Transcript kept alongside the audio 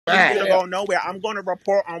It's going to go nowhere. I'm going to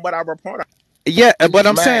report on what I report on. Yeah, but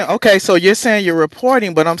I'm saying, okay, so you're saying you're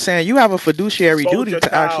reporting, but I'm saying you have a fiduciary Scold duty your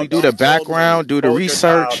to actually child. do the Don't scold me. background, do the Scold your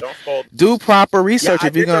child. research, Don't scold. do proper Yeah, research I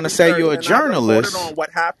if you're did the going to say research you're a and I reported journalist. on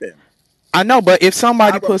what happened. I know, but if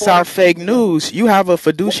I somebody puts out reported. fake news, you have a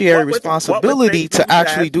fiduciary What was fake responsibility to news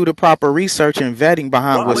actually that? do the proper research and vetting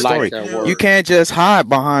behind What what was story. fake You news? can't just hide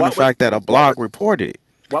behind the What was fact that a what was blog reported it.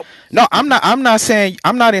 what? No, I'm not saying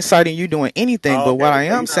I'm not inciting you doing anything, Oh, but what okay, I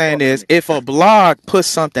so am you're not saying talking to is me. if a blog puts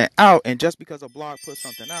something out, and just because a blog puts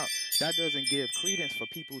something out, that doesn't give credence for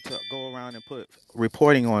people to go around and put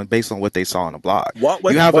reporting on based on what they saw on the blog. What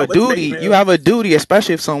was fake You news? have a duty,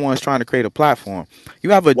 especially if someone's trying to create a platform.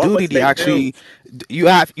 You have a What duty was to fake news? actually you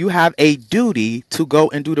have a duty to go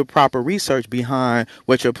and do the proper research behind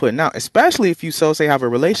what you're putting out, especially if you so say have a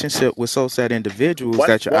relationship with so said individuals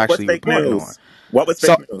that you're What was actually fake reporting on. news? What was So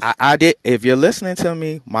fake news? I did. If you're listening to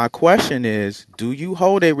me, my question is: do you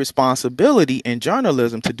hold a responsibility in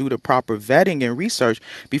journalism to do the proper vetting and research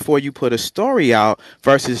before you put a story out,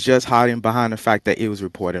 versus just hiding behind the fact that it was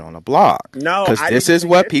reported on a blog? No, Because I this didn't is even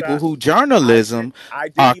what get people that. who journalism I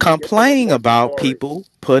didn't are even get to complaining report the about. story. People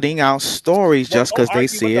putting out stories Well, just go because they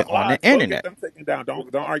argue with see the it on the blogs. Go get internet. them taken down.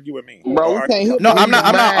 Don't argue with me. Bro, Go we argue can't with hear them. No, both I'm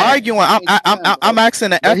sides not at the arguing. same time, I'm bro.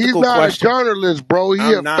 asking an But he's ethical not a question. journalist, bro.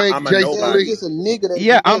 He a fake I'm a Yeah, he nobody. JC. just a nigga that's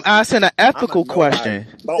Yeah, I'm invested. asking an I'm a ethical nobody. question.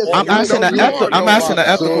 But Just all a I'm y'all You asking know nigga an you journalists are ethical. a I'm is asking an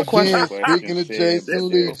nobody. So ethical again, question. speaking of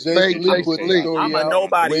Jason Lee, Fake Jason Lee put the JC. story I'm a out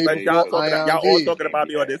nobody, way but y'all before talking Ion y'all all did. talking about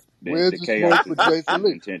me on this. Where's the smoke for Jason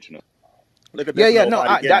Lee? Look at Yeah, this yeah, no,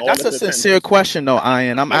 nobody getting all that's this a sincere attention. question, though,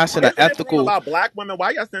 Ian. I'm asking an Isn't this room ethical. about black women?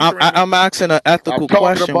 Why y'all censoring me? I'm asking an I'm ethical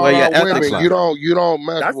talking question where about your our Stop ethics women. lie. censoring. You don't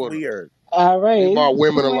mess That's with them. weird. All right, Leave our it's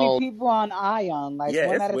women too many alone. people on Ion, like Yeah,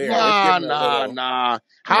 one it's at a weird. It's time. Nah, giving a nah, little. nah.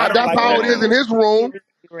 I How don't that's like how that. it is in his room.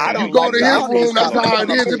 I You don't go like to that. his Y'all niggas room, that's stop how it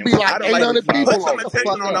talking is. It'd be crazy. like I don't like. 800 Stop people on.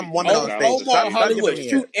 commentating on them women on stage. Omar Stop giving Hollywood, me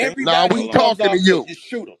shoot it. Nah, everybody we who comes talking to off mic. you. Just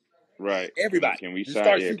shoot them. Everybody. Just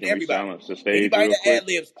start shooting everybody. Anybody that ad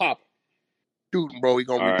libs pop 'em. Shooting, bro. He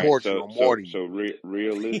gonna report you on more than you.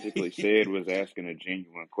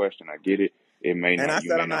 And I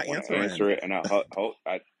said I'm not answering.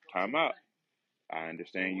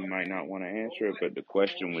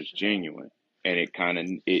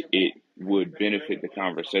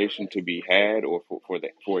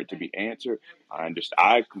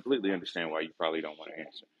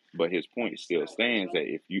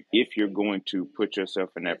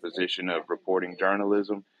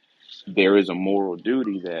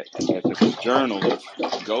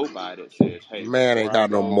 Man ain't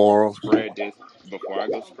got no morals.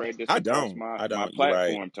 I don't. I don't. You're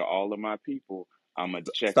right.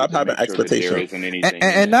 Stop having expectations.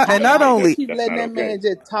 And not Y'all just only keep letting that man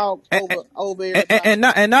just talk and, over everybody.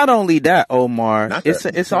 and not only that, Omar,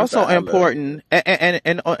 it's Not also the ad lib. important,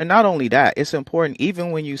 and not only that, it's important.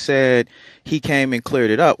 Even when you said he came and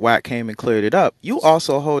cleared it up, Wack came and cleared it up, you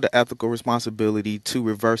also hold the ethical responsibility to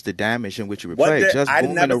reverse the damage in which you What replayed. did Just I booming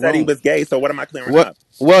never the said he room. was gay? So what am I clearing What? up?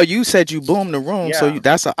 Well, you said you boomed the room, so Yeah.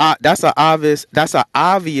 that's a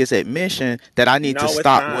obvious admission that I need to No,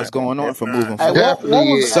 it's stop what's not. going on It's from not. moving Hey, forward. Definitely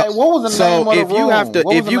is. what was the name So of the room?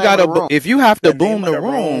 What was the name of the room? if you have to The name boom of the the room.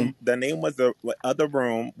 room. The name was the other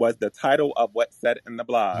room was the title of what said in the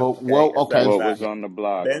blog. But Okay, well, it okay, says that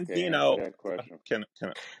Benzino. Can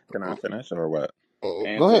can I finish or what?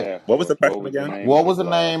 go ahead. What was the question again? What was the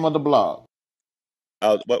name of the blog?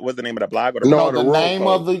 What was the name of the blog or the No, No, room? the the room. name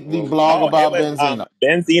of the blog Oh, it about was Benzino.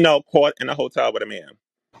 Benzino caught in a hotel with a man.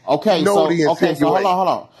 You know the So insinuate. hold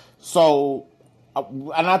on. So,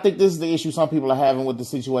 and I think this is the issue some people are having with the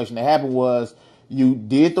situation. That happened was you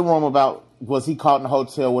did the room about was he caught in a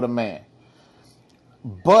hotel with a man,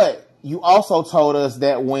 but you also told us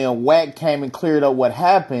that when Wack came and cleared up what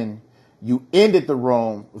happened, you ended the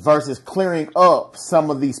room versus clearing up some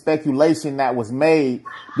of the speculation that was made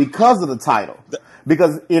because of the title.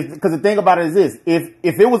 Because the thing about it is this: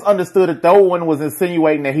 if it was understood that no one was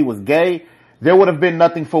insinuating that he was gay, there would have been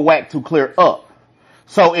nothing for Wack to clear up.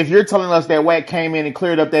 So if you're telling us that Wack came in and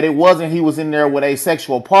cleared up that it wasn't he was in there with a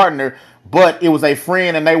sexual partner, but it was a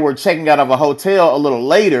friend and they were checking out of a hotel a little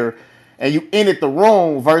later, and you ended the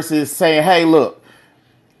room versus saying, "Hey, look,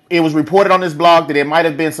 it was reported on this blog that it might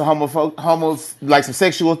have been some like some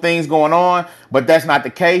sexual things going on, but that's not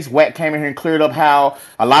the case." Wack came in here and cleared up how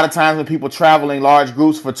a lot of times when people travel in large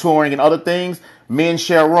groups for touring and other things, men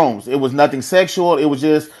share rooms. It was nothing sexual. It was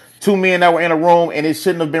just two men that were in a room, and it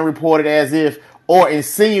shouldn't have been reported as if or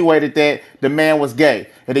insinuated that the man was gay.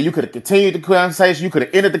 And then you could have continued the conversation. You could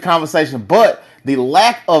have ended the conversation, but the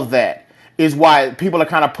lack of that is why people are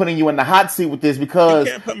kind of putting you in the hot seat with this, You because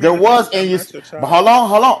can't put me in there the hot was, seat. and I'm you, not your but child. hold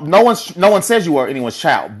on. No one says you were anyone's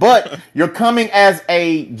child, but you're coming as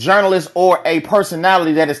a journalist or a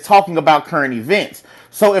personality that is talking about current events.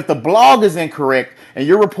 So if the blog is incorrect and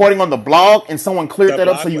you're reporting on the blog and someone cleared The that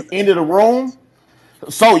up, so blog you was ended the incorrect. room.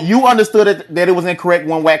 So you understood that it was incorrect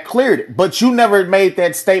when Wack cleared it, but you never made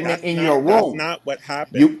that statement in your That's room. not what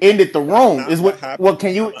You happened. ended the That's room. not Is what what? Well, happened.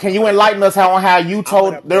 can I'm you gonna enlighten us on how you I'm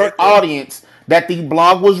gonna told play their this. audience that the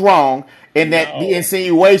blog was wrong and that the No.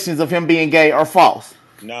 insinuations of him being gay are false?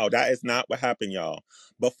 No, that is not what happened, y'all.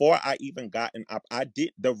 Before I even got an I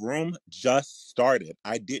did the room just started.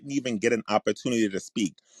 I didn't even get an opportunity to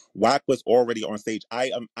speak. Wack was already on stage.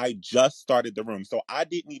 I just started the room. So I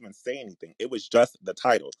didn't even say anything. It was just the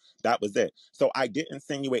title. That was it. So I didn't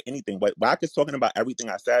insinuate anything. But Wack is talking about everything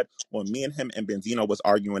I said when me and him and Benzino was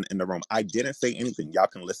arguing in the room. I didn't say anything. Y'all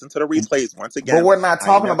can listen to the replays once But again. we're not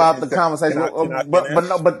I talking never about the insi- conversation. can I But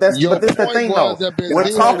no, finish? but Your this the point thing was though. that Can We're I Benzino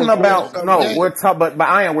talking finish? was doing about something no. gay. But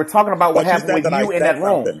Ian, we're talking about what But you happened said with that I you in said that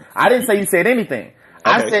room. something. I didn't say you said anything.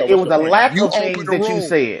 I Okay, said so it what's was your a point? lack You of opened things the that you room.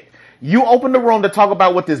 said. You opened the room to talk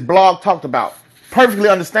about what this blog talked about. Perfectly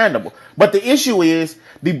understandable. But the issue is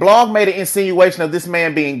the blog made an insinuation of this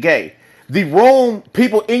man being gay. The room,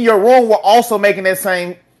 people in your room were also making that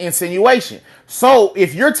same insinuation. So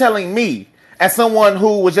if you're telling me, as someone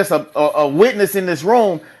who was just a witness in this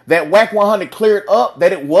room, that Wack 100 cleared up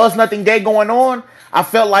that it was nothing gay going on, I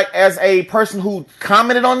felt like as a person who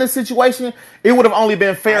commented on this situation, it would have only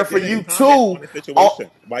been I fair for didn't you comment to. on the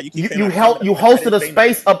situation. Why you keep saying I commented You on it? I hosted didn't a say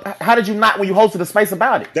space nothing. up. How did you not when you hosted a space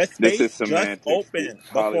about it? The This space is just semantics, opened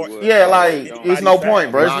before Yeah, Hollywood. like Don't it's anybody no listen.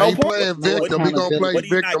 point, said. bro. It's Nah, no he point. playing What are victim. you? He gonna play What are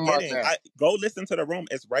you not victim right getting? now. Go listen to the room.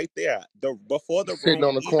 It's right there. The before the He's sitting room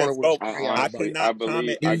on the even corner with his spoke. I eye out I about honestly, it. I cannot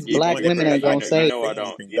believe comment I and These give speak you on black the it women because ain't credit. I gonna You did you not say know say I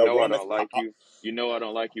don't. anything. You The know I room is. don't like you. You know I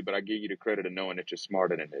don't like you, but I give you the credit of knowing that you're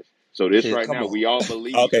smarter than this. So this Shit, right come now, on.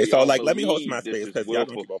 Okay, we so all like, let me host my believe this space is because y'all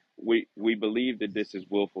gonna willful. keep up. We believe that this is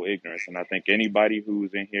willful ignorance, and I think anybody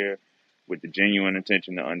who's in here with the genuine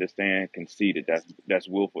intention to understand can see that that's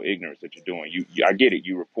willful ignorance that you're doing. I get it.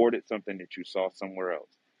 You reported something that you saw somewhere else.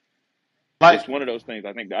 Like, It's one of those things.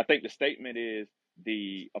 I think the statement is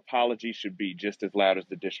the apology should be just as loud as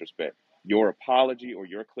the disrespect. Your apology or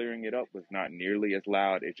your clearing it up was not nearly as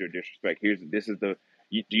loud as your disrespect. This is the.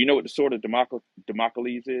 Do you know what the sword of Damocles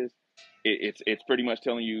is? It's pretty much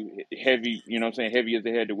telling you heavy. You know what I'm saying? Heavy is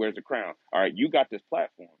the head that wears the crown. All right, you got this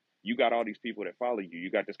platform. You got all these people that follow you.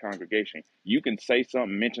 You got this congregation. You can say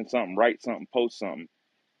something, mention something, write something, post something,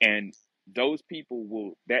 and those people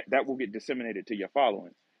that will get disseminated to your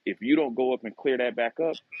following. If you don't go up and clear that back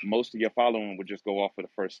up, most of your following would just go off of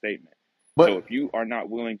the first statement. So but if you are not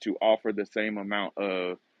willing to offer the same amount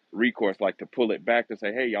of recourse, like to pull it back to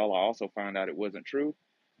say, hey, y'all, I also found out it wasn't true,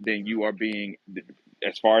 then you are being,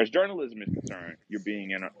 as far as journalism is concerned, you're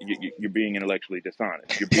being intellectually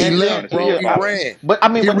dishonest. You're He being and then left, dishonest to bro. your yeah, He following. ran. but I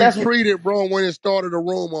mean, He but that's retreated, bro, when it started a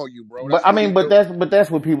room on you, bro. but That's I what he mean, but do.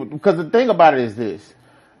 that's what people, because the thing about it is this: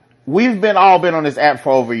 we've been all been on this app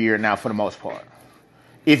for over a year now, for the most part.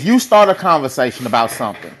 If you start a conversation about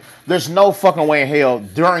something, there's no fucking way in hell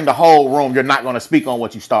during the whole room you're not going to speak on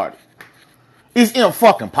what you started. It's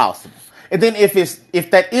fucking possible. And then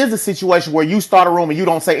if that is a situation where you start a room and you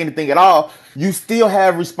don't say anything at all, you still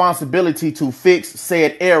have responsibility to fix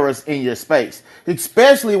said errors in your space,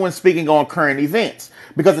 especially when speaking on current events.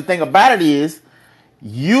 Because the thing about it is,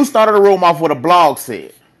 you started a room off what a blog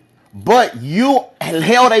said, but you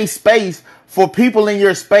held a space for people in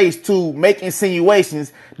your space to make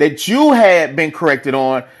insinuations that you had been corrected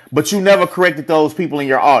on, but you never corrected those people in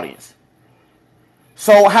your audience.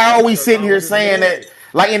 So how are we Because sitting I here was saying that? scared.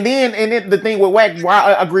 Like, and then the thing with Wack, where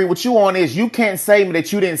I agree with you on is you can't say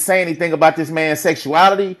that you didn't say anything about this man's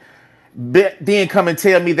sexuality, but then come and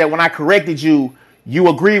tell me that when I corrected you, you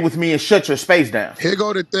agreed with me and shut your space down. Here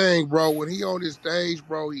go the thing, bro. When he on this stage,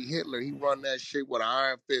 bro, he Hitler. He run that shit with an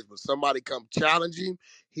iron fist. When somebody come challenge him,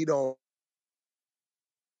 he don't.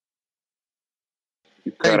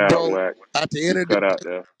 You Hey, cut out, bro. Wack. At the You end of the cut out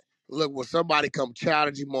there. look, when somebody come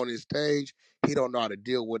challenge him on his stage, he don't know how to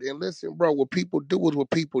deal with it. And listen, bro, what people do is what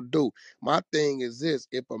people do. My thing is this: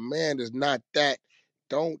 if a man is not that,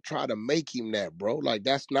 don't try to make him that, bro. Like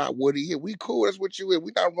that's not what he is. We cool. That's what you is.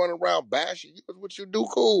 We not running around bashing you. That's what you do.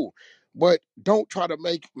 Cool, but don't try to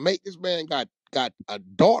make this man got a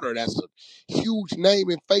daughter that's a huge name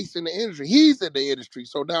and face in the industry. He's in the industry,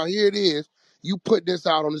 so now here it is. You put this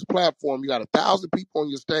out on this platform. You got 1,000 people on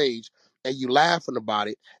your stage, and you laughing about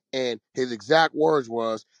it. And his exact words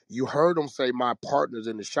was, "You heard him say my partner's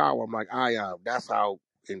in the shower." I'm like, Aayan, that's how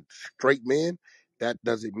in straight men, that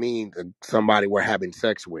doesn't mean somebody we're having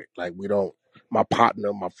sex with. Like we don't my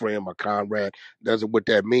partner, my friend, my comrade. Doesn't what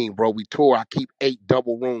that mean, bro? We tour. I keep 8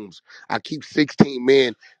 double rooms. I keep 16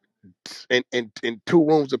 men in 2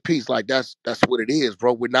 rooms apiece. Like that's what it is,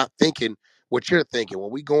 bro. We're not thinking what you're thinking.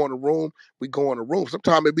 When we go in a room, we go in a room.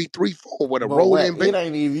 Sometimes it be 3, 4 with a But what roll-in it bed.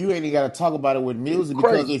 ain't even you ain't even got to talk about it with It's music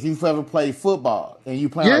because crazy. if you've ever played football and you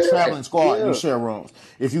play on a Yeah, traveling squad, you yeah, share rooms.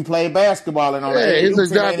 If you play basketball and on the yeah. His AAU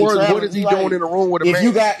team exact and he words. What traveling, is you he doing like in a room with a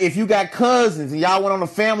man? if you got cousins and y'all went on a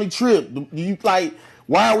family trip, you like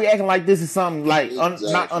why are we acting like this is something like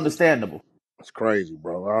not Exactly. understandable? It's crazy,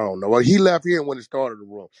 bro. I don't know. Well, he left here when it started the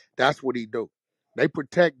room. That's what he do. They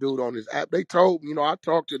protect dude on his app. They told me, I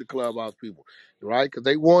talked to the Clubhouse people, right? Because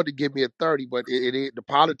they wanted to give me a 30, but the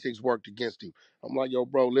politics worked against him. I'm like, yo,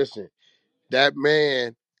 bro, listen, that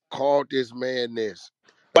man called this man this.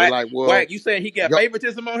 They Wack, like, well, Wack, you saying he got yo,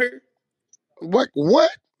 favoritism on here?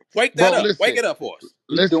 what? Wake that Bro, up. Wake listen. it up for us.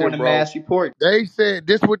 He doing Listen, the bro. mass report. They said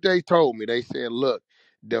this what they told me. They said, look,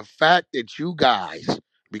 the fact that you guys,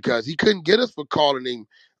 because he couldn't get us for calling him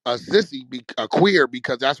a sissy, a queer,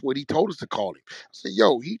 because that's what he told us to call him. I said,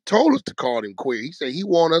 yo, he told us to call him queer. He said he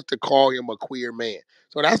want us to call him a queer man.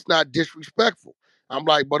 So that's not disrespectful. I'm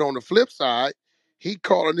like, but on the flip side, he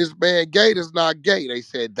calling this man gay. That's not gay. They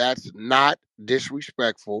said that's not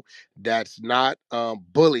disrespectful. That's not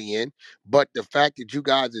bullying. But the fact that you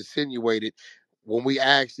guys insinuated when we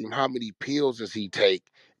asked him how many pills does he take,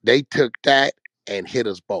 they took that and hit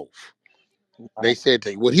us both. They said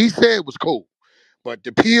what he said was cool, but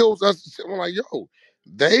the pills, us, I'm like, yo,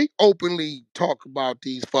 they openly talk about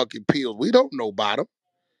these fucking pills. We don't know about them.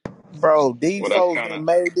 Bro, these Well, that's folks kind of done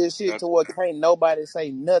made this shit that's to where can't nobody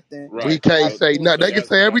say nothing We right. can't like So say any nothing. so They can shit.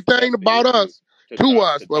 say everything that's the about issue us to to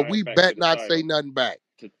us, but tie we it back to bet the not say title. nothing back.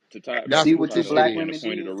 To tie it You back That's to see the what what this this title shit black and is. the women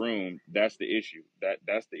point of did? the room, that's the issue.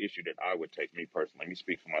 That's the issue that I would take me personally. Let me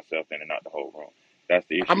speak for myself then and not the whole room. That's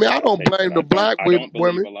the I issue mean, that I I don't take because blame the black I don't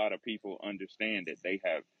believe women. a lot of people understand that they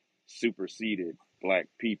have superseded black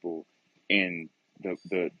people in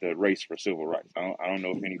the race for civil rights. I don't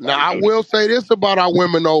know if Now, anybody I noticed. will say this about our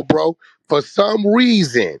women, though, bro. For some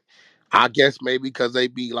reason, I guess maybe because they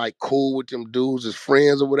be like cool with them dudes as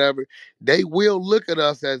friends or whatever, they will look at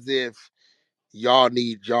us as if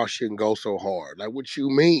y'all shouldn't go so hard. Like, what you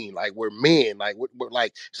mean? Like, we're men. Like,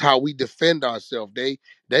 like it's how we defend ourselves.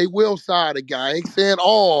 They will side a guy. I ain't saying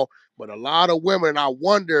all, but a lot of women. I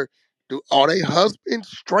wonder, are they husbands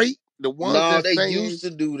straight? The ones No, that they saying used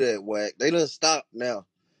to do that, Whack. They done stopped now.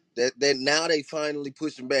 That now they finally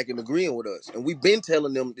pushing back and agreeing with us. And we've been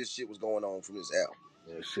telling them this shit was going on from this album.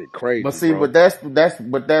 that shit But crazy, see, bro.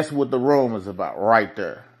 that's what the room is about right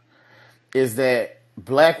there. Is that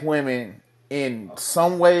black women in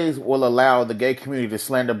some ways will allow the gay community to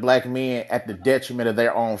slander black men at the detriment of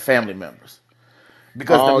their own family members.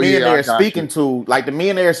 Because the Oh men yeah, they I are got speaking you. to, like the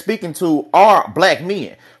men they are speaking to, are black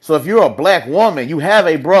men. So if you're a black woman, you have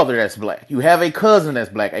a brother that's black, you have a cousin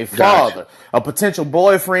that's black, a Got you. father, a potential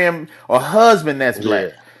boyfriend or husband that's Yeah.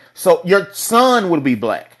 black. So your son would be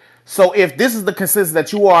black. So if this is the consensus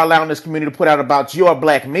that you are allowing this community to put out about your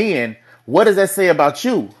black men, what does that say about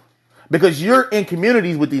you? Because you're in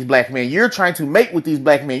communities with these black men, you're trying to mate with these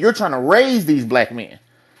black men, you're trying to raise these black men.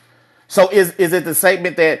 So is it the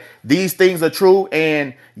statement that these things are true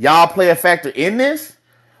and y'all play a factor in this?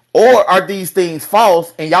 Or are these things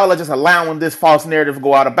false and y'all are just allowing this false narrative to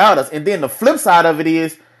go out about us? And then the flip side of it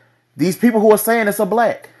is these people who are saying it's a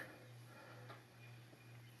black.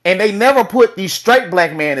 And they never put these straight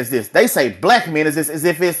black men as this. They say black men as this as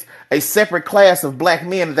if it's a separate class of black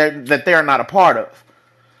men that they're not a part of.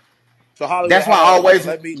 So Hollywood, That's why hold I on. always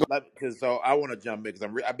Because so I want to jump in because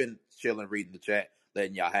I've been chilling, reading the chat,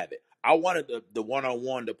 letting y'all have it. I wanted the one on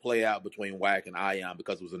one to play out between Wack and Aayan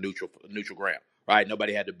because it was a neutral ground, right?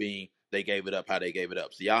 Nobody had to beam. They gave it up how they gave it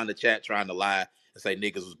up. So y'all in the chat trying to lie and say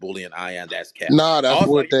niggas was bullying Aayan. That's cap. Nah, that's Also,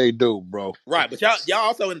 what they do, bro. right, but y'all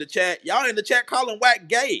also in the chat. Y'all in the chat calling Wack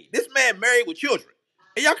gay. This man married with children,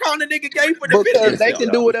 and y'all calling the nigga gay for defending Because This they himself.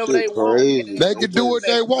 can do this whatever shit they want and it crazy. ain't They gonna can It do touch what just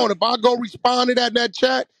they their want. money. If I go respond to that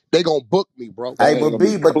chat, they gonna book me, bro. Hey, And but let me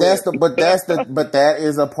B, be but clear. that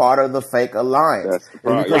is a part of the fake alliance. That's the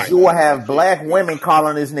Is problem. because Right. you will Exactly. have See, black women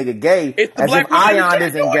calling this nigga gay It's the as if black women in the Ion chat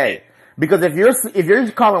isn't doing gay. it. Because if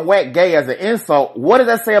you're calling Wack gay as an insult, what does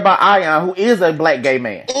that say about Ion, who is a black gay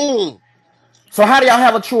man? Mm. So how do y'all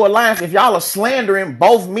have a true alliance if y'all are slandering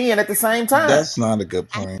both men at the same time? That's not a good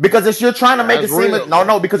point. Because it's you're trying to make That's it seem as real.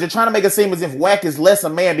 no, because you're trying to make it seem as if Wack is less a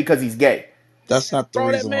man because he's gay. That's not the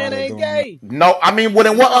Bro, that reason why man they're ain't doing it. gay. No, I mean, what?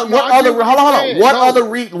 No, no, What I other? get what Hold he's on, hold on. saying. What No, other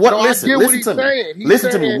What? no, I Listen, get what listen he's to me. saying. He's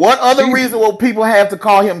Listen to me. saying What other he's reason will people have to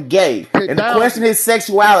call him gay to and to down question him. his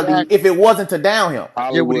sexuality if Exactly. it wasn't to down him? I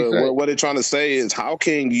get what he's Hollywood, saying. what they're trying to say is, how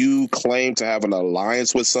can you claim to have an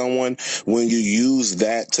alliance with someone when you use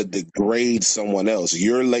that to degrade someone else?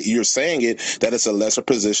 You're saying it that it's a lesser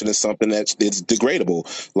position, it's something that's it's degradable.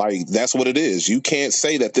 Like that's what it is. You can't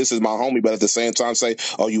say that this is my homie, but at the same time say,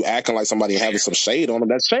 "Oh, you acting like somebody having some shade on him."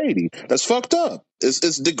 That's shady. That's fucked up. It's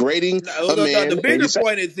degrading No, a the man, and you bigger say,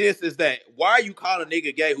 point is this: is that why are you calling a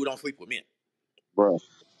nigga gay who don't sleep with men? "Bro,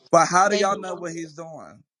 But how do y'all know They what he's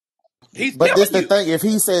doing? He's But this telling the you. thing. If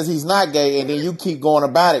he says he's not gay and then you keep going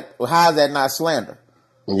about it, well, how is that not slander?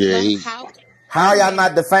 Yeah, but he. How are can y'all that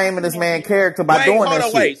not defaming can this that man's be character by Wait, doing hold that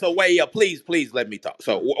on, shit? wait. So wait, yeah, please let me talk.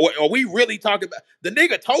 So are we really talking about the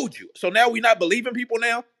nigga told you? So now we not believing people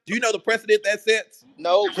now? Do you know the precedent that sets?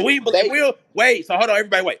 No, So if they we don't wait, so hold on,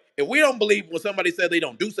 everybody wait. If we don't believe when somebody says they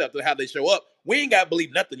don't do something, how they show up, we ain't got to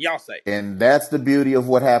believe nothing y'all say. And that's the beauty of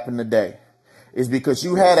what happened today. Is because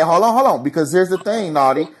you had it. Hold on. Because here's the thing,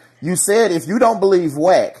 Naughty. You said if you don't believe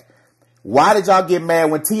Wack, why did y'all get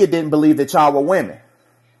mad when Tia didn't believe that y'all were women?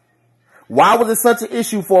 Why was it such an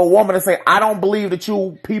issue for a woman to say, I don't believe that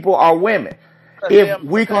you people are women? because they If don't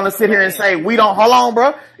we're respect gonna the sit here and man. say we don't, hold on,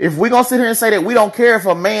 bro. If we're gonna sit here and say that we don't care if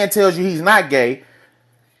a man tells you he's not gay,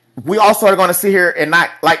 we also are gonna sit here and not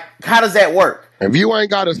like. How does that work? If you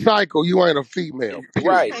ain't got a cycle, you ain't a female.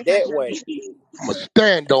 Right, Period. say that something? way. I'ma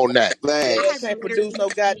stand on that. Yeah, I you have Facts. can't produce no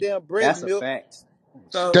literally goddamn breast That's a milk. fact.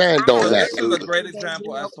 So, Stand I on have so that. this is a literally great seen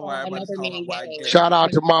example Benzino as to why call everybody's another calling man White gay. gay. Shout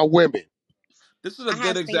out to my women. This is a I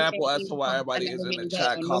good have seen example as to Benzino why call everybody is another in the man gay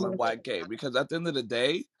chat on calling numerous White gay. occasions. Because at the end of the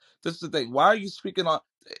day, this is the thing. Why are you speaking on?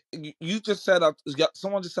 You just said up.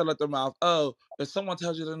 Someone just said out their mouth, "Oh, if someone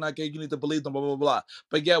tells you they're not gay, you need to believe them." Blah blah blah.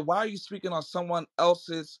 But yet, why are you speaking on someone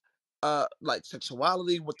else's like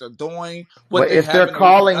sexuality, what they're doing, what But they if have they're in their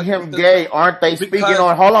calling reproductive him gay, system? aren't they speaking Because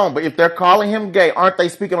on? Hold on. But if they're calling him gay, aren't they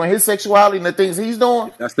speaking on his sexuality and the things he's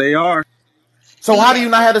doing? Yes, they are. So how do DJ, you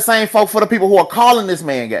not have the same folk for the people who are calling this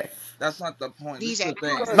man gay? that's not the point. This is DJ, the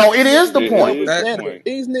I have thing. Because No, these it is niggas the is It point. double is the That standard. point.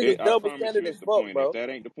 These niggas I double promise standard you, as it's the fuck, point. If bro. that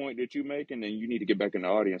ain't the point that you making, then you need to get back in the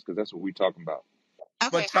audience because that's what we talking about.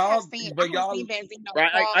 okay. but y'all, I but have y'all, seen Benzino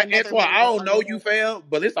Right? call That's another why man I gay don't on know you, numerous. fam,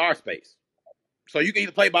 but it's our space. So you can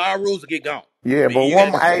either play by our rules or get gone. Yeah, I mean, but you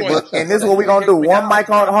got one, two hey, choices. but and this is but what we're gonna do. One y'all mic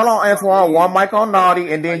on, trying to hold talk on, about Antoine. One rules. mic on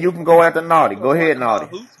Naughty, and then Like you can go after y'all Naughty. are Go ahead, talking Naughty. about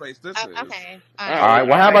whose space this is. Okay. All right.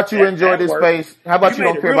 Well, how about you enjoy That this works. space? How You about you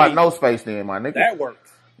made don't it care real about no easy. space, then, my nigga? That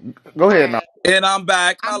works. Go All ahead, Naughty. right. And I'm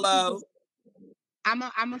back. I'm gonna keep Hello. this. I'm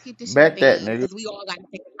gonna keep this shit a Bet that, bean nigga. because we all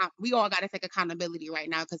gotta take accountability right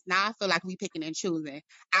now because now I feel like we picking and choosing.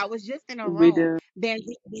 I was just in a We room. do.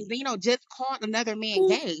 Benzino just called another man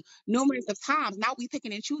gay numerous of times. Now we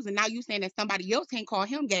picking and choosing. Now you saying that somebody else can't call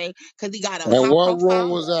him gay because he got a And high what room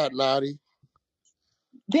profile. was that, Naughty?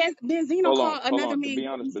 Benzino called Hold another on. To man be gay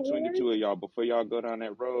honest, between the before. two of y'all, before y'all go down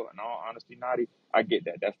that road, in all honesty, Naughty, I get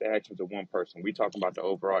that. That's the actions of one person. We talking about the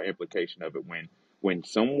overall implication of it. When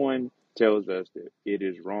someone tells us that it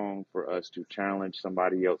is wrong for us to challenge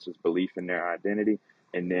somebody else's belief in their identity,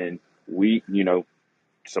 and then we,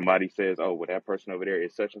 somebody says, "Oh, well, that person over there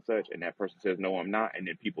is such and such," and that person says, "No, I'm not," and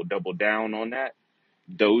then people double down on that.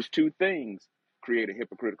 Those two things create a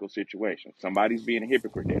hypocritical situation. Somebody's being a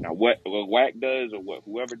hypocrite there. Now, what Wack does or what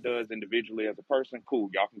whoever does individually as a person, cool.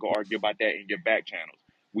 Y'all can go argue about that in your back channels.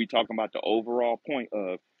 We talking about the overall point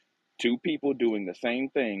of two people doing the same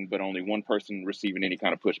thing, but only one person receiving any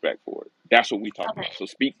kind of pushback for it. That's what we talking about. So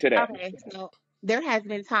speak to that. Okay, so there has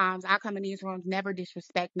been times I come in these rooms, never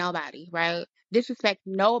disrespect nobody, right? Disrespect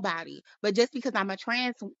nobody. But just because I'm a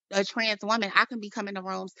trans woman, I can be coming to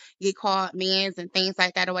rooms, get called men's and things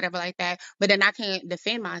like that or whatever like that. But then I can't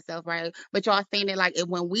defend myself, right? But y'all saying it like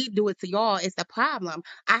when we do it to y'all, it's a problem.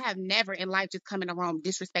 I have never in life just come in a room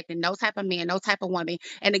disrespecting no type of man, no type of woman.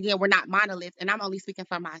 And again, we're not monoliths, and I'm only speaking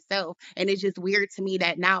for myself. And it's just weird to me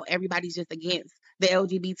that now everybody's just against the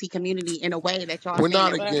LGBT community in a way that y'all We're saying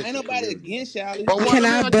not that we're Man, not. ain't against the nobody community. against y'all. It's But just what? Can Let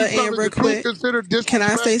me I ask you butt in something. Is real the truth quick? considered Can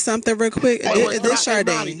I disrespect? say something real quick? Wait, wait, This hey,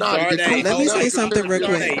 Naughty, Sade. Naughty. The Sarday, truth Let is me hold never say on. something considered real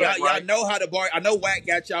quick. Sarday, disrespect, y'all right? know how to bar. I know Wack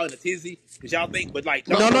got y'all in a tizzy because y'all think, but like,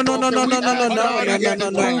 No, don't. No, no, no, no, no. no, Can no, we no, no, no, ask Hold on, no, wait. no, I Naughty, no, is got no, the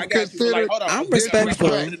you, Wack. no. truth I got you. But like, considered hold on. I'm We gotta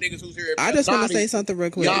respect respectful. the disrespect? niggas who's here in I Melly. just want to Naughty, say something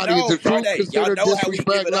real quick. Yeah, Naughty, is no, the truth Sarday. Y'all considered know how we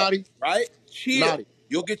give disrespect, it up, Naughty? right? Chill. Naughty.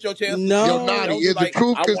 You'll get your chance to Yo, speak. Naughty, Don't No, be is the like,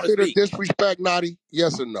 truth I want to considered speak. disrespect, Naughty?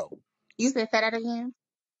 Yes or no? You said say that again.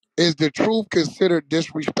 Is the truth considered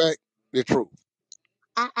disrespect? The truth.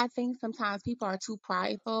 I think sometimes people are too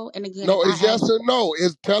prideful. And again, if No, I it's yes ask, or no.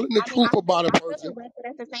 It's telling the I mean, truth about a I feel person. it, but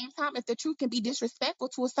at the same time, if the truth can be disrespectful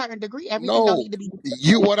to a certain degree, everything don't No, need to be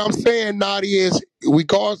you. disrespectful. What I'm saying, Nadia, is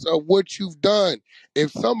regardless of what you've done,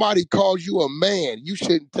 if somebody calls you a man, you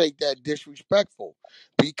shouldn't take that disrespectful,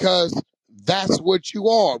 because that's what you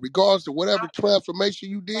are. Regardless of whatever transformation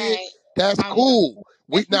you did, Right. that's Um, cool.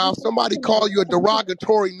 if you Now, if somebody disrespecting me, call you a that's on you.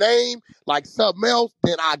 derogatory name like something else,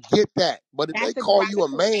 then I get that. But if they That's a call you a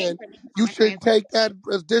derogatory name man, for me if you I'm a shouldn't trans take woman. that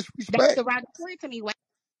as That's disrespect. derogatory to me.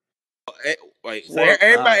 Wait, so Well,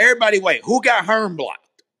 everybody, wait. Who got Herm blocked?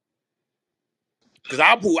 Because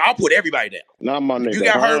I'll put everybody down. Not my If you nigga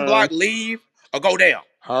got Herm Herm. blocked, leave or go down.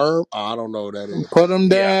 Herm, I don't know who that is. put him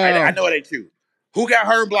Yeah, I down. know it ain't you. Who got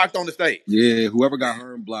Herm blocked on the stage? Yeah, whoever got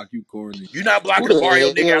Herm block, you corny. You not Who blocking the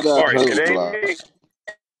Barrio the nigga hell after got Barrio It her did it. ain't blocked? me.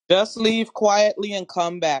 Just leave quietly and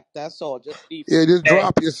come back. That's all. Just leave. Yeah, just Hey,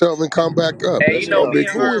 drop yourself and come back up. hey, That's you know all. me Be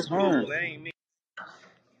and Who cool. is Herb cool. Herm? That ain't me.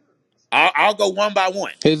 I'll go one by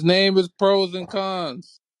one. His name is Pros and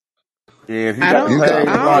Cons. Yeah, if you I got If a don't you got page,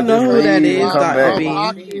 I a you might don't as know well problem, just who that leave and is, come Dr. back.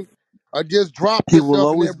 B. unblock him, or just drop He will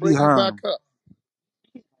yourself and then always be bring him back Herm. up.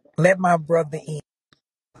 Let my brother in.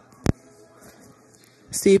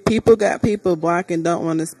 See, people got people blocked and don't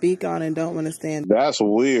want to speak on and don't want to stand. That's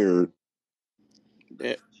weird.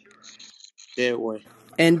 That, that way.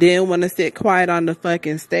 And then want to sit quiet on the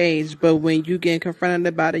fucking stage. But when you get confronted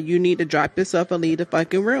about it, you need to drop yourself and leave the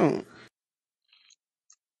fucking room.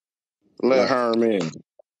 Let Well, Herm in.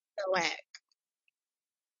 So what?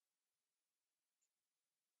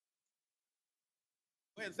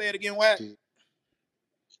 go ahead and say it again, Wack.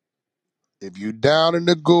 If you down in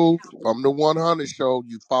the goo from the 100 show,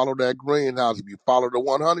 you follow that greenhouse. If you follow the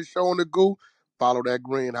 100 show in the goo, follow that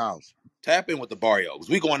greenhouse. Tap in with the Barrios.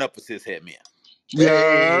 We going up for cis head men. Yeah.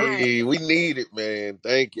 Right. Hey, we need it, man.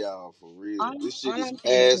 Thank y'all for real. This shit All is I'm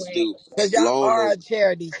saying is past like, due. Because y'all are Longer. a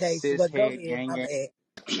charity case, Sis but go head ahead. gang My gang. bad.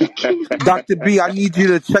 Dr. B, I need you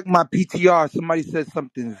to check my PTR. Somebody said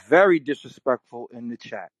something very disrespectful in the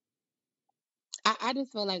chat. I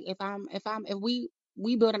just feel like if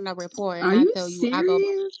we building a rapport and Are I you tell you I go by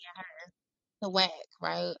serious? the whack,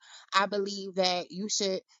 right? I believe that you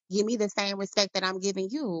should give me the same respect that I'm giving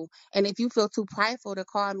you. And if you feel too prideful to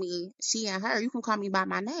call me she and her, you can call me by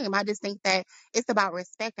my name. I just think that it's about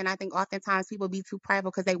respect. And I think oftentimes people be too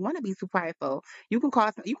prideful because they want to be too prideful. You can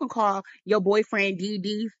call your boyfriend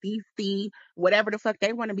DD, CC, whatever the fuck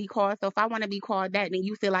they want to be called. So if I want to be called that, then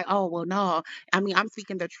you feel like, oh well no. I mean, I'm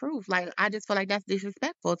speaking the truth. Like I just feel like that's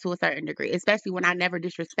disrespectful to a certain degree, especially when I never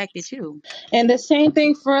disrespected you. And the same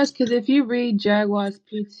thing for us, because if you read Jaguar's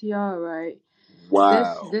PTR, right, this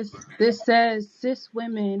Wow, this this says cis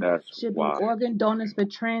women that's should be wild. organ donors for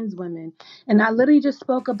trans women, and I literally just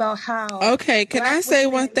spoke about how Okay, can black I say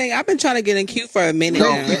one women. thing? I've been trying to get in queue for a minute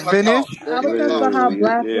No, Can she let now. her talk. finish? I Let was her talking talk. about how We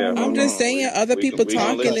black yeah, I'm hold women. just on. saying other people We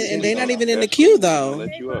gonna talking let you and finish. they not Okay, even in the That's queue cool. We gonna though.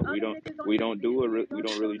 let okay, you but up. other niggas don't We even don't be do in a organ we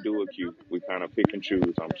don't donor really showing do because a the queue. numbers We is kind of pick and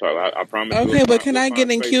choose. I'm insane. sorry. I promise Okay, but can we'll I find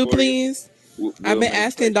get in space queue, for you. please? I've We'll been make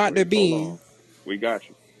asking space for Dr. you. Hold B, on. We got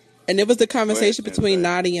you. and it was the Go ahead, conversation between Sensei.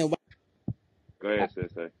 Naughty and Go ahead,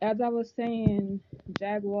 Sensei. As I was saying,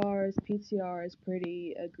 Jaguar's PTR is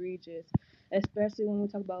pretty egregious, especially when we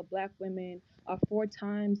talk about black women are 4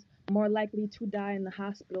 times more likely to die in the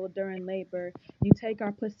hospital during labor. You take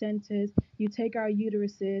our placentas, you take our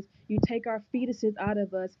uteruses, you take our fetuses out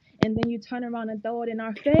of us, and then you turn around and throw it in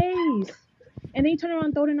our face. And then you turn around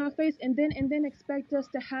and throw it in our face and then expect us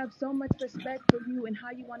to have so much respect for you and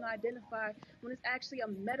how you want to identify when it's actually a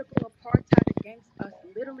medical apartheid against us,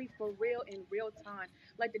 literally for real in real time,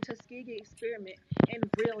 like the Tuskegee experiment in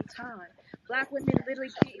real time. Black women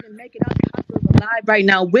literally can't even make it out the hospitals alive right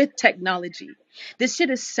now with technology. This shit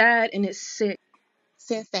is sad and it's sick.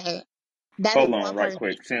 Since that is Hold one on, right person.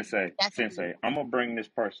 quick, Sensei. That's me. Sensei, I'm gonna bring this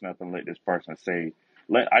person up and let this person say.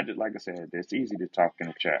 Let I just like I said, it's easy to talk in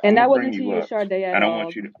the chat. And I'm gonna that bring wasn't to you you, up, Sade, at and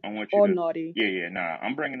all, I want you or to, naughty. yeah, yeah, nah.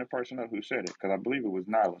 I'm bringing the person up who said it because I believe it was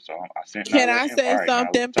Nyla. So I sent Can Nyla I in. All say right,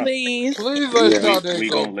 Nyla, something, talk. please? Please let We Yeah. we Sade we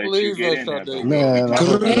go. gonna let you Please get let in there, but Sade we'll go. be Man, I talking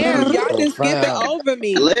hope in this the shit Damn, queue. is y'all can skip it profound. over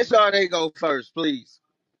me. Let Sade go first, please.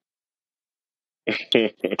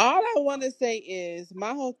 All I want to say is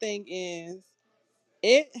my whole thing is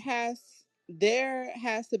it has there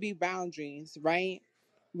has to be boundaries, right?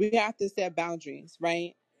 We have to set boundaries,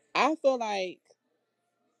 right? I feel like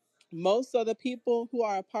most of the people who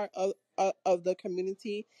are a part of the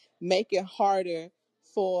community make it harder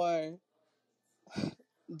for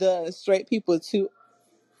the straight people to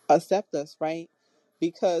accept us, right?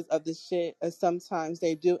 Because of the shit sometimes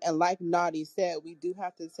they do. And like Naughty said, we do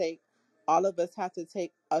have to take all of us have to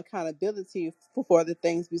take accountability for the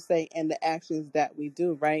things we say and the actions that we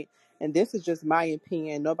do, right? And this is just my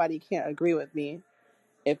opinion. Nobody can agree with me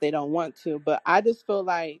if they don't want to. But I just feel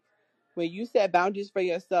like when you set boundaries for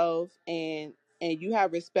yourself and you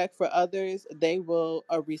have respect for others, they will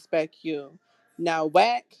respect you. Now,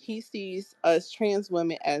 Wack, he sees us trans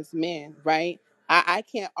women as men, right? I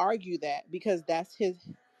can't argue that because that's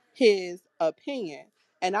his opinion.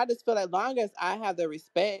 And I just feel like long as I have the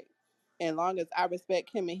respect and long as I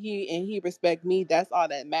respect him and he respect me, that's all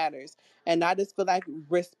that matters. And I just feel like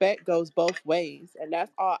respect goes both ways. And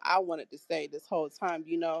that's all I wanted to say this whole time,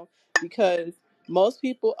 because most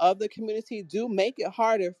people of the community do make it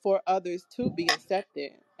harder for others to be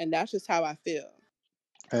accepted. And that's just how I feel.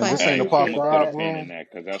 And But this ain't a Hey, hey, I'm pop gonna it's put a out a pin in room. that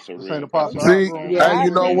because This ain't a that's pop a out real room. good Yeah, Hey, I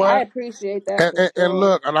you point. know I what? appreciate that for And sure.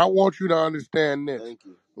 look, and I want you to understand this. Thank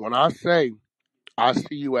you. When I say I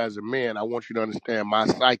see you as a man, I want you to understand my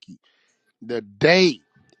psyche. The day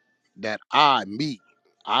that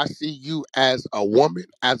I see you as a woman,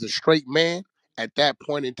 as a straight man, at that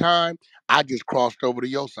point in time, I just crossed over to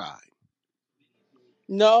your side.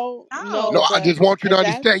 No, no, No, no, I but just want you to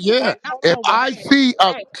that's understand. Yeah, hold if on, I Wack. see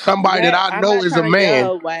Wack, somebody that Wack, I I'm know not is a trying to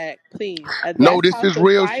man, yell, Wack, please. no, That's this how is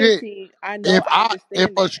real shit. society, I know, If I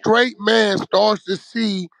if understand a that. straight man starts to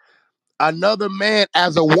see another man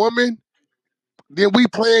as a woman, then we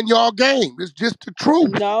playing y'all game. It's just the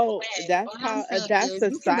truth. No, Wack, that's all I'm how, saying that's is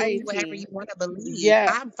you can believe whatever society. you want to believe. Yeah,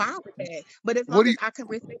 I'm fine with that. But as What long do as you? I can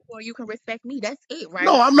respect you or you can respect me, that's it,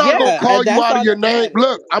 right? No, I'm not gonna yeah, call and you that's out of all your that name. matters.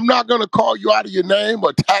 Look, I'm not gonna call you out of your name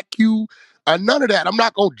or attack you, none of that. I'm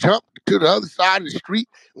not gonna jump to the other side of the street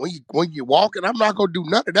when you're walking. I'm not gonna do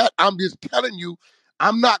none of that. I'm just telling you,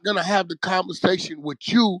 I'm not gonna have the conversation with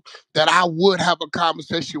you that I would have a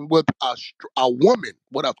conversation with a woman,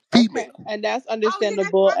 with a female. Okay, and that's Oh yeah,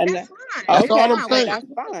 that's understandable. fine. And That's fine. That's That's all okay, I'm fine. and What saying. that's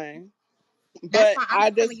fine. that's But fine. I'm I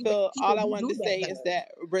just telling just you that feel people all I do wanted do to that say is though. that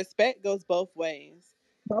respect goes both ways.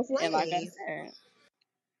 Both And like I ways. said,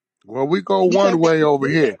 Well, we go Because one they way over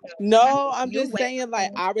do that here. though. no, I'm You just wait. saying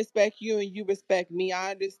like I respect you and you respect me.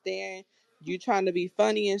 I understand you trying to be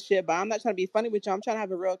funny and shit, but I'm not trying to be funny with you. I'm trying to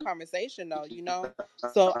have a real conversation though.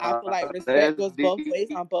 So I feel like respect That's goes both deep. ways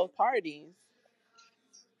on both parties.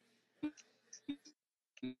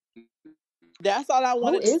 That's all I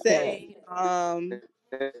Who wanted to is that? say.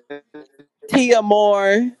 Tia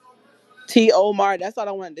Moore, T Omar. That's all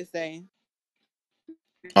I wanted to say.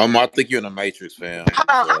 I think you're in the Matrix, fam. Hold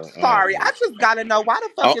on, I'm So I don't sorry. know. I just gotta know why the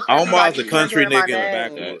fuck is Omar's everybody a country slandering my nigga in the name?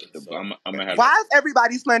 backwoods. So I'm gonna have to. Why is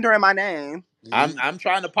everybody slandering my name? I'm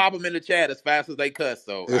trying to pop them in the chat as fast as they cuss.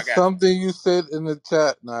 So I It's got you. something you said in the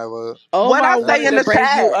chat, Nyla. What I Omar That's say wanted in to the it. bring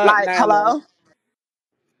you chat? up, Like, Nyla. hello?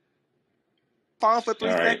 Phone for All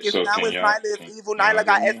three right. seconds. So Now it's Nyla, can it's evil. y'all Nyla hear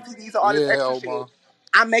got me? STDs and all this Yeah, extra shit. Omar.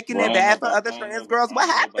 I'm making Well, it bad for other trans girls. I What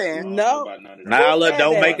don't know about happened? No, none of that. who Nyla, said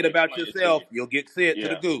don't I'm make that? about it to about explain it to you. yourself. You'll get sent to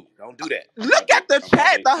the Yeah, goo. Don't do that. Look at the I'm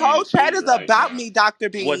about to chat. The explain whole it to chat you is right about now. me, Dr.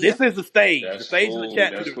 Well, B. this is the stage. The That's stage and the cool.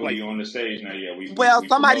 chat, two That's different cool. You places. on the stage now? Yeah, Well, we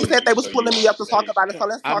somebody promoted said you, they was so you pulling me on up the to talk stage. about it, so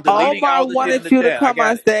let's I'm talk about deleting it. Omar all the shit in wanted the you to chat. I come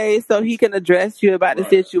got on it. stage so he can address you about the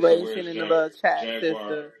Right. So situation where's in the little chat, Jaguar?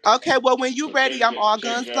 sister. Okay, well, when you So ready, I'm all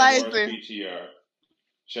check guns Jaguar's blazing. PTR.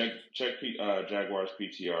 Jaguar's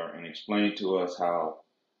PTR and explain to us how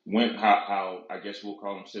I guess we'll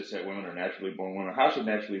call them cishet women or naturally born women. How should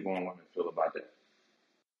naturally born women feel about that?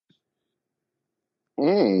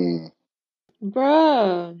 Mm,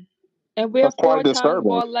 Bruh. And we're that's four quite times disturbing.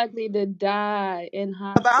 more likely to die in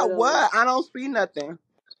About hospitals. what? I don't see nothing.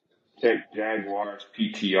 Check Jaguar's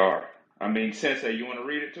PTR. I mean, Sensei, you want to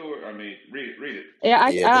read it to her? I mean, read it. Yeah,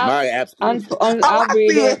 Yeah, because my app's glitching. Oh, I'll I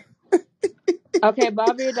read see it. it. Okay, but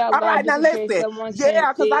I'll read it out All loud right, now just in case listen. someone can't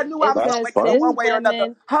Yeah, because I see. knew I It was going That's to says wake up cis one funny. way or another.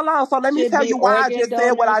 women Hold on. So let me should tell be you why I organ just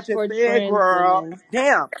said what I donors just for said, trans girl. women.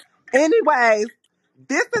 Damn. Anyways,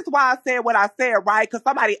 this is why I said what I said, right? Because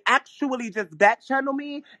somebody actually just back channeled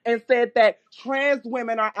me and said that trans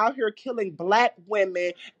women are out here killing black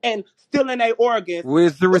women and stealing their organs.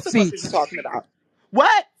 Where's the What the fuck is you receipts? talking about?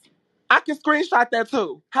 What? I can screenshot that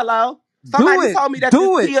too. Hello? Do Somebody it. told me that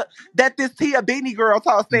Do it. This Tia Beanie girl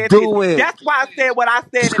said this. Do it. That's why I said what I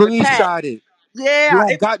said in the chat. Screenshot it. You Yeah,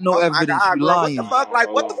 don't it's got no oh my evidence. god, You girl. What the lying. fuck?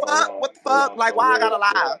 Like what the fuck? What the fuck? Like So why I gotta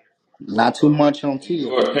lie? Not too much on in Tia.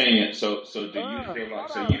 your opinion, so do you feel like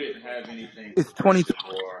Hold so on. you didn't have anything It's 20. progressive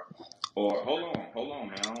or hold on,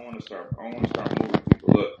 man. I don't want to start moving people.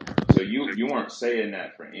 Look, so you weren't saying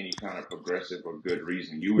that for any kind of progressive or good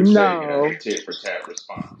reason. You were saying it as No. a tit for tat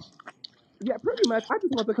response. Yeah, pretty much. I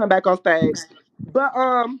just want to come back on stage. But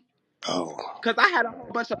Oh, Because I had a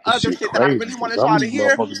whole bunch of this other shit shit that I crazy really because wanted some y'all of to these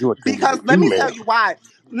hear. motherfuckers you would think is Because a let me female. tell you why.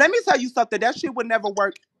 Let me tell you something. That shit would never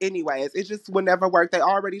work anyways. It just would never work. They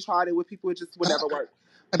already tried it with people. It just would never work.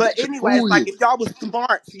 But anyways, Who like is? if y'all was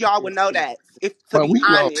smart, y'all would know that. If to But be we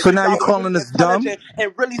know honest, So if now you y'all was calling really us dumb? intelligent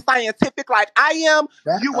and really scientific like I am,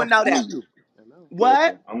 that's you I'm would know telling that. you.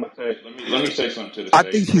 What? Listen, I'm gonna tell you, let me say something to the I stage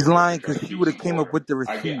think real she's quick lying and try because to she keep would have some came up order. with the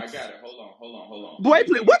I got receipts. it. Hold on. Boy,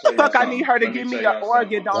 please, Let me what the tell y'all fuck I need something. her to Let me give me tell an y'all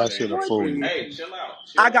something organ, on the dog? That shit stage. a Boy, fool you. please. Hey,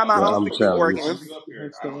 I chill got out. my Yeah, Hold own on, I'm before fucking you telling before you. you organs. up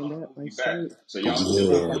here, I don't know if you back. Right. So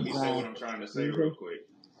Yeah. let me say what I'm trying to say real quick.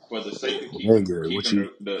 For the sake of Nigga, what keeping you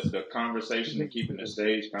the conversation and keeping the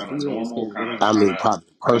stage kind of normal, I kind mean of probably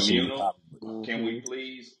personally communal, probably. can we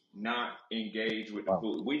please not engage with the Well,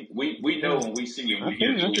 food? We know when we see and we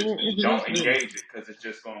hear I foolishness. can't Don't introduce her. engage it because it's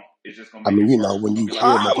just gonna I make mean, it you know, worse. It's when gonna you be like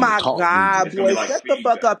hear Oh speed. motherfucker my talk, God, It's gonna be boy, like shut the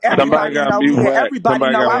fuck feedback. up. Somebody Everybody got to know mute me and Wack. everybody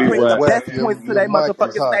Somebody know got to I mute bring the Wack. West, best points to your their mic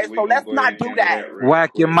is motherfucking hot. stage. So We gonna let's go ahead not and do handle that. that real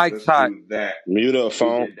Whack, your quick. mic's Let's hot. do that. Mute up,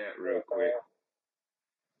 We phone. did that real quick.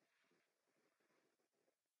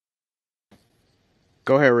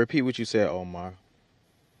 Go ahead, repeat what you said, Omar.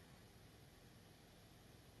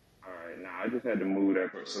 All right, now I just had to move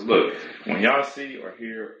that. So look, when y'all see or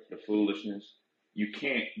hear the foolishness, you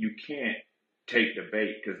can't take the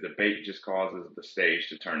bait because the bait just causes the stage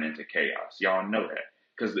to turn into chaos. Y'all know that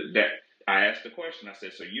because that I asked the question. I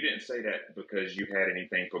said, so you didn't say that because you had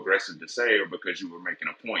anything progressive to say or because you were making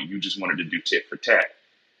a point. You just wanted to do tit for tat.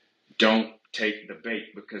 Don't take the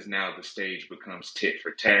bait because now the stage becomes tit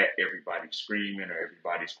for tat. Everybody's screaming or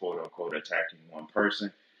everybody's quote unquote attacking one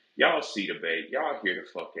person. Y'all see the bait. Y'all hear the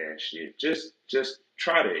fuck ass shit. Just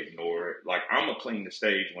try to ignore it. Like I'm gonna clean the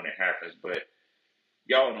stage when it happens, but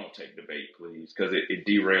y'all don't take the bait, please, because it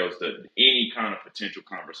derails the any kind of potential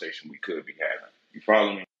conversation we could be having. You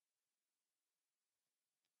follow me?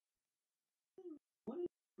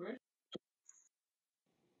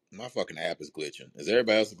 My fucking app is glitching. Is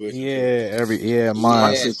everybody else glitching too?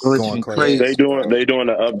 My Mine's shit Yes. going glitching crazy. They crazy. Yes, doing bro. they doing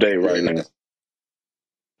the update right now. Yes.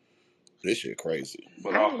 This shit crazy.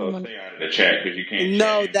 But I really also want stay out of the chat because you can't chat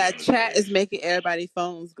No, and be on that the chat is stage. making everybody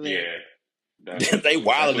phones glitch. Yeah, They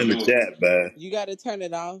that's wilding a in the new one. chat, man. You got to turn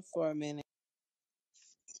it off for a minute.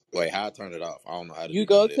 Wait, how I turn it off? I don't know how to You do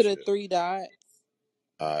none go of to this the shit. three dots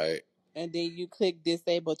All right. and then you click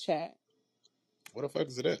disable chat. What the fuck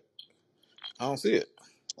is it at? I don't see it.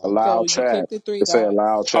 So Allow you chat. click the three It say dots.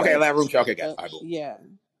 allow Okay, chat. lab room chat. Okay, got it. All right, boom. Yeah.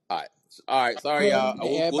 All right. All right. Sorry, y'all.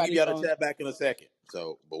 Then We'll give everybody y'all the phones. chat back in a second.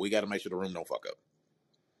 So, but we got to make sure the room don't fuck up.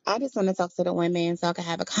 I just want to talk to the women so I can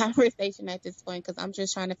have a conversation at this point because I'm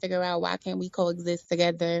just trying to figure out why can't we coexist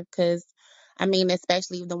together? Because I mean,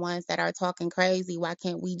 especially the ones that are talking crazy, why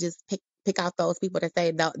can't we just pick out those people to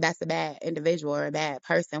say that's a bad individual or a bad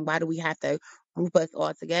person? Why do we have to group us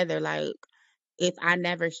all together? Like if I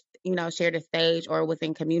never, shared a stage or was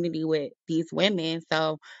in community with these women,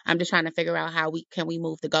 so I'm just trying to figure out how we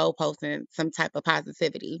move the goalposts in some type of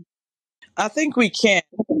positivity. I think we can.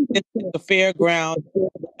 It's a fair ground,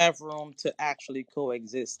 have room to actually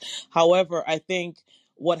coexist. However, I think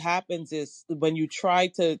what happens is when you try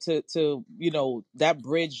to that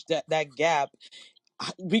bridge, that gap,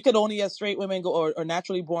 we could only, as straight women go, or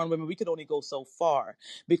naturally born women, we could only go so far,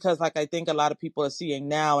 because like I think a lot of people are seeing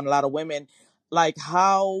now, and a lot of women, like,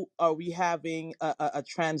 how are we having a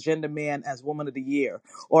transgender man as woman of the year,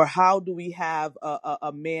 or how do we have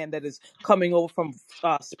a man that is coming over from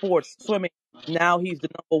sports swimming, now he's the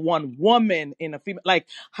number one woman in a female, like,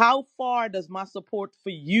 how far does my support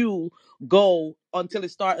for you go until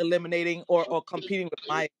it start eliminating or competing with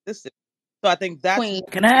my existence? So I think that's Queen.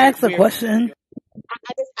 Can I ask a where question?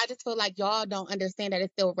 I just feel like y'all don't understand that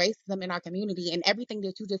it's still racism in our community, and everything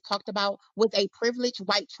that you just talked about was a privileged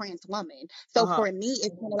white trans woman. So uh-huh. for me,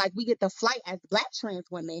 it's kind of like we get the flight as black trans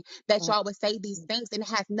women that Mhm. y'all would say these things, and it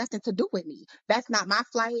has nothing to do with me. That's not my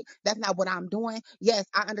flight. That's not what I'm doing. Yes,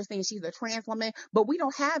 I understand she's a trans woman, but we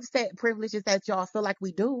don't have set privileges that y'all feel like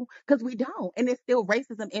we do because we don't, and it's still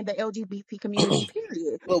racism in the LGBT community.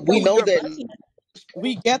 Period. But So we when know you're that. butting,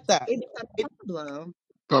 We get that. it becomes a problem.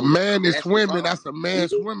 A man is That's the swimming. problem. That's a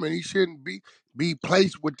man's swimming. He shouldn't be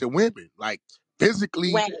placed with the women. Like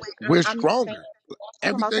physically, When we're I'm not saying stronger.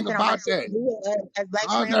 talking about Everything something that don't got about shit that. to do with as black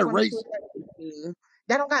How's trans that women race? to a community.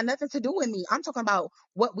 That don't got nothing to do with me. I'm talking about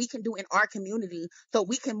what we can do in our community so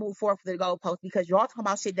we can move forward for the goalpost because y'all talking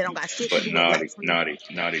about shit that don't got shit to But do with black naughty, trans naughty, women.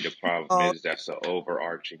 naughty. The problem Oh, is that's an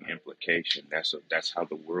overarching implication. That's how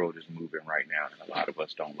the world is moving right now, and a lot of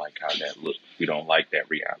us don't like how that looks. We don't like that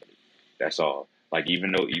reality. That's all. Like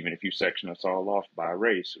even if you section us all off by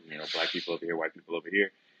race, black people over here, white people over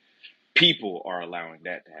here, people are allowing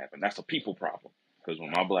that to happen. That's a people problem. Because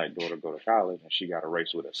when my black daughter go to college and she got to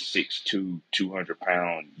race with a 6'2", 200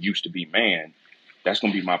 pound used to be man, that's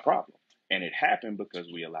gonna be my problem. And it happened because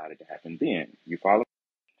we allowed it to happen. Then you follow?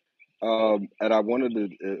 And I wanted to,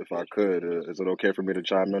 if I could, is it okay for me to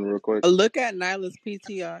chime in real quick? Look at Nyla's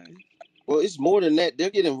PTR. Well, it's more than that. They're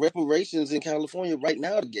getting reparations in California right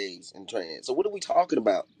now to gays and trans. So what are we talking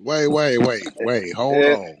about? Wait. Hold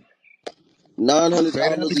And on. Nine hundred Say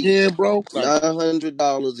that dollars each. again, bro. Like,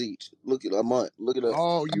 $900 each. Look at a month. Look it up.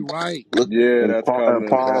 oh, you right. Look. yeah, In, that's In coming.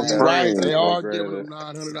 Palm You That's right. Springs. They look, are giving Greta. them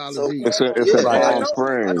 $900 So each. It's in yeah, And Palm I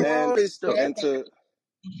Springs. know all this stuff. and to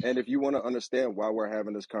and if you want to understand why we're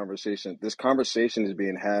having this conversation is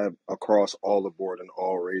being had across all the board and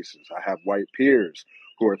all races. I have white peers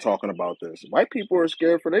who are talking about this. White people are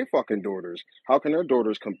scared for their fucking daughters. How can their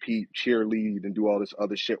daughters compete, cheerlead, and do all this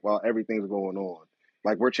other shit while everything's going on?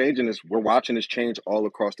 Like we're changing this. We're watching this change all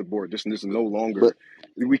across the board. This is no But longer.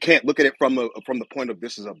 We can't look at it from the point of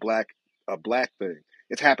this is a black thing.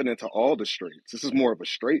 It's happening to all the straights. This is more of a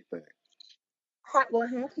straight thing. Well,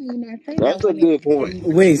 how can you not say that that's a when it's good point.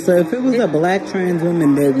 Wait, so if it was a black trans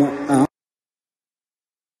woman that want,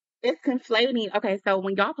 it's conflating. Okay, so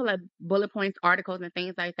when y'all pull up bullet points, articles, and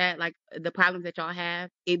things like that, like the problems that y'all have,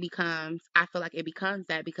 it becomes, I feel like it becomes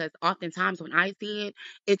that because oftentimes when I see it,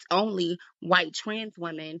 it's only white trans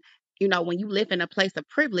women. You know, when you live in a place of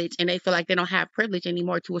privilege and they feel like they don't have privilege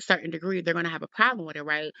anymore to a certain degree, they're going to have a problem with it,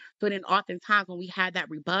 right? So then oftentimes when we have that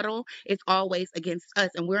rebuttal, it's always against us.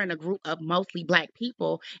 And we're in a group of mostly black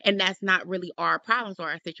people. And that's not really our problems or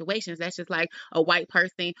our situations. That's just like a white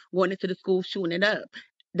person going into the school shooting it up.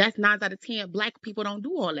 That's 9 out of 10. Black people don't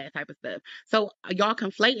do all that type of stuff. So y'all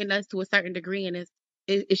conflating us to a certain degree, and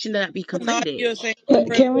it should not be Not conflated. you're saying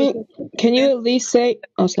Can privilege we? Can you extended. at least say?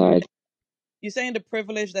 Oh, sorry. You're saying the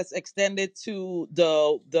privilege that's extended to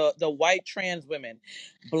the white trans women.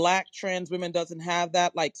 Black trans women doesn't have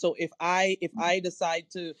that. Like, so if I decide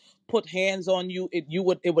to put hands on you, it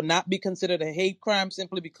would not be considered a hate crime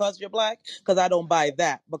simply because you're black. Because I don't buy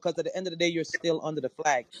that. Because at the end of the day, you're still under the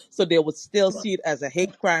flag, so they would still see it as a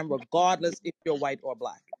hate crime regardless if you're white or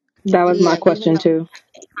black. That was my Yeah, even question though too.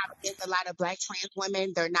 there's a lot of black trans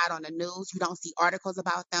women, they're not on the news. You don't see articles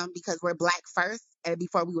about them because we're black first and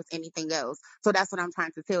before we was anything else. So that's what I'm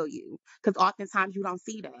trying to tell you. Because oftentimes you don't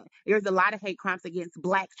see that. There's a lot of hate crimes against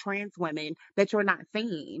black trans women that you're not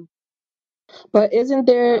seeing. But isn't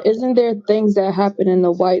there things that happen in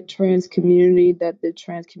the white trans community that the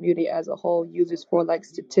trans community as a whole uses for like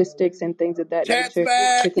statistics and things of that Chat's nature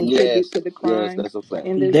to back. contribute to the Yes, crime that's a fact.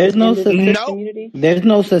 in the there's no in the such trans Nope. community? there's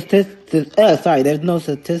no statistics. Sorry, there's no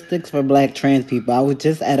statistics for black trans people. I was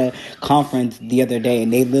just at a conference the other day,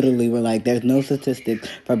 and they literally were like, "There's no statistics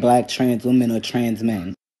for black trans women or trans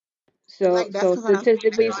men." So, Like that's so what I'm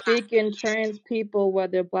saying. That statistically y'all not speaking, seeing. trans people,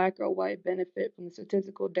 whether black or white, benefit from the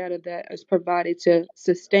statistical data that is provided to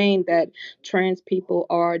sustain that trans people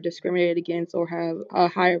are discriminated against or have a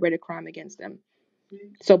higher rate of crime against them.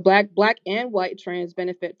 So, black and white trans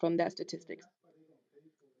benefit from that statistics.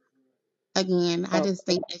 Again, I Oh, just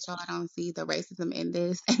think that y'all don't see the racism in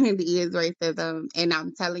this, and it is racism. And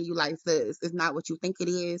I'm telling you, like, sis, it's not what you think it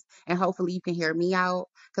is. And hopefully you can hear me out,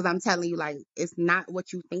 because I'm telling you, like, it's not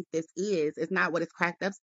what you think this is. It's not what it's cracked up